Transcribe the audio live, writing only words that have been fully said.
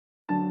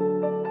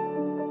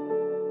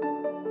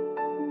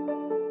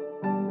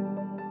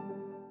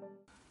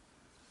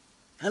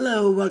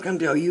Hello, welcome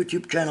to our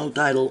YouTube channel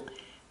titled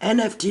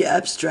NFT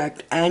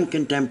Abstract and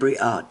Contemporary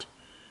Art,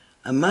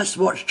 a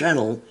must-watch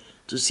channel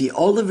to see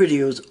all the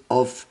videos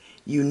of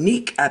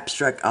unique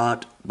abstract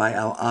art by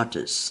our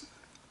artists.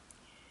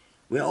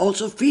 We're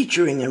also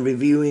featuring and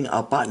reviewing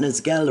our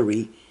partners'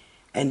 gallery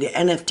and the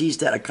NFTs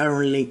that are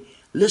currently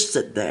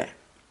listed there.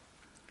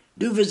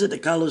 Do visit the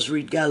Carlos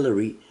Reid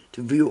Gallery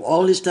to view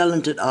all his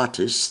talented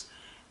artists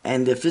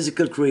and their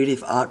physical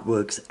creative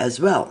artworks as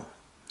well.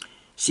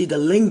 See the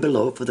link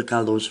below for the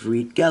Carlos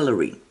Reid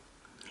Gallery.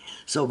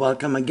 So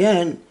welcome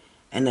again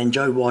and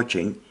enjoy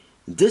watching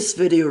this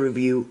video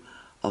review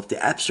of the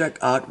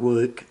abstract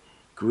artwork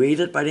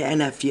created by the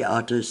NFT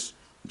artist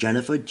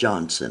Jennifer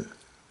Johnson.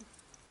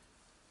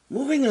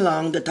 Moving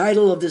along, the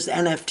title of this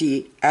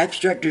NFT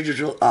abstract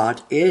digital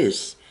art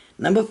is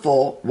number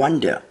 4,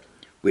 Wonder,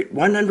 with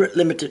 100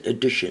 limited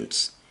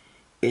editions.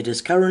 It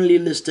is currently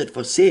listed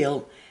for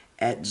sale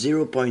at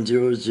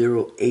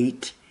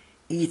 0.008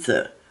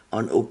 Ether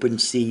on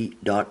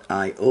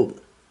OpenSea.io.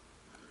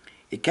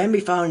 It can be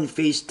found in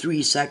Phase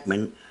 3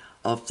 segment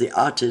of the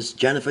artist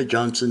Jennifer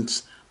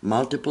Johnson's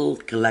multiple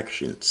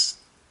collections.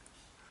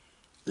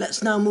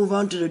 Let's now move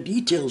on to the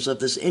details of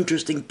this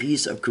interesting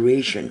piece of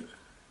creation.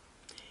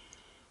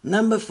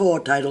 Number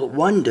 4, titled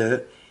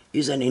Wonder,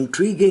 is an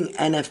intriguing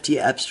NFT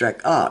abstract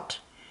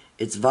art.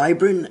 It's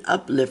vibrant,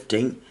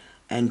 uplifting,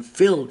 and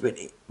filled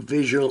with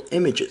visual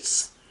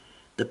images.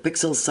 The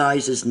pixel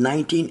size is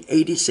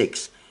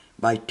 1986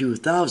 by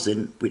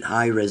 2000 with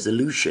high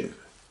resolution.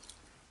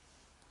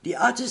 The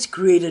artist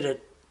created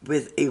it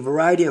with a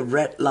variety of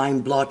red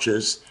line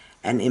blotches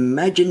and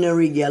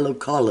imaginary yellow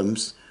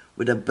columns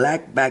with a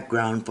black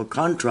background for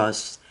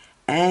contrast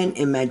and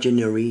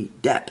imaginary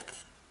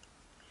depth.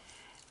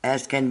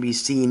 As can be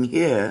seen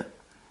here,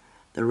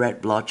 the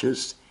red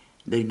blotches,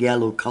 the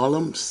yellow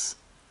columns,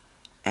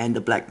 and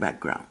the black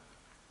background.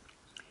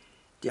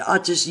 The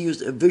artist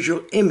used a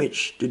visual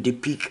image to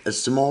depict a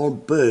small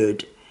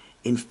bird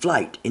in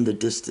flight in the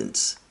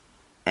distance,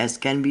 as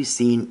can be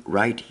seen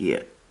right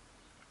here.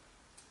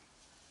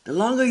 The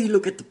longer you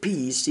look at the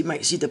piece, you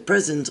might see the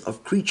presence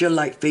of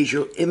creature-like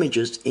facial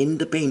images in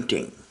the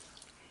painting.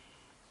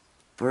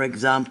 For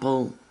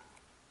example,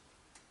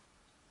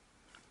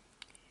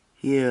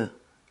 here,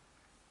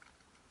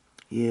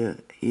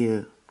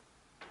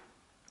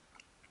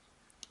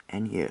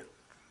 and here.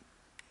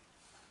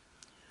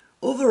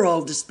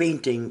 Overall, this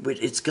painting,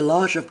 with its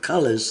collage of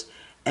colors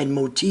and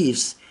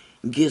motifs,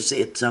 gives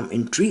it some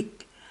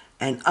intrigue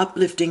and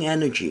uplifting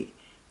energy,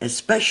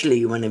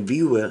 especially when a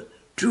viewer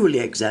truly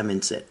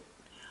examines it.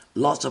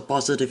 Lots of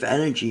positive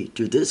energy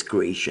to this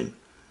creation.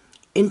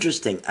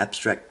 Interesting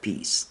abstract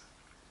piece.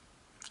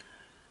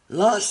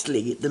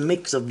 Lastly, the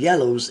mix of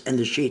yellows and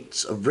the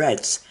shades of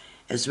reds,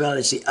 as well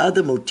as the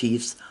other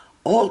motifs,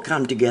 all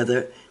come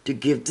together to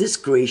give this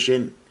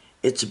creation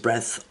its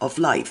breath of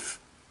life.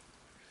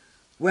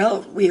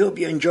 Well, we hope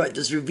you enjoyed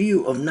this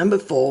review of number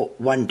 4,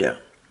 Wonder.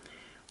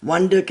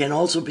 Wonder can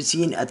also be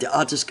seen at the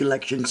artist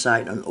collection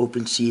site on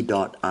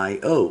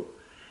OpenSea.io.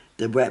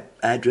 The web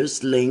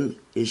address link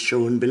is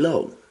shown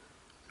below.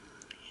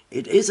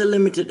 It is a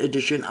limited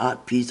edition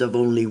art piece of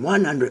only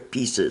 100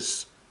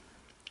 pieces.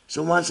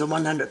 So once the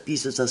 100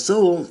 pieces are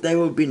sold, there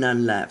will be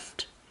none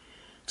left.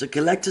 So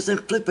collectors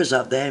and flippers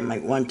out there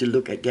might want to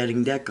look at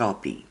getting their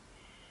copy.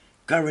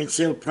 Current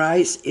sale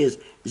price is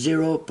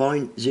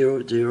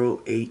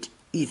 0.008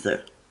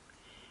 Ether.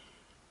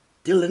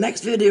 Till the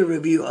next video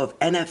review of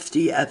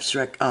NFT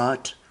abstract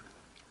art,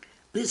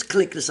 please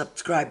click the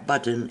subscribe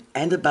button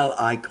and the bell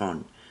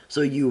icon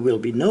so you will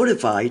be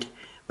notified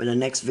when the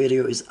next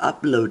video is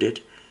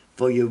uploaded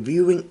for your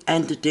viewing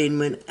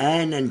entertainment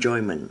and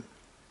enjoyment.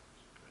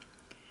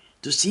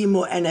 To see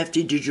more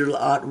NFT digital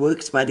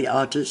artworks by the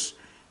artist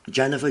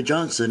Jennifer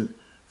Johnson,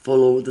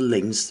 follow the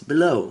links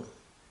below.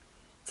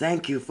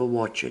 Thank you for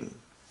watching.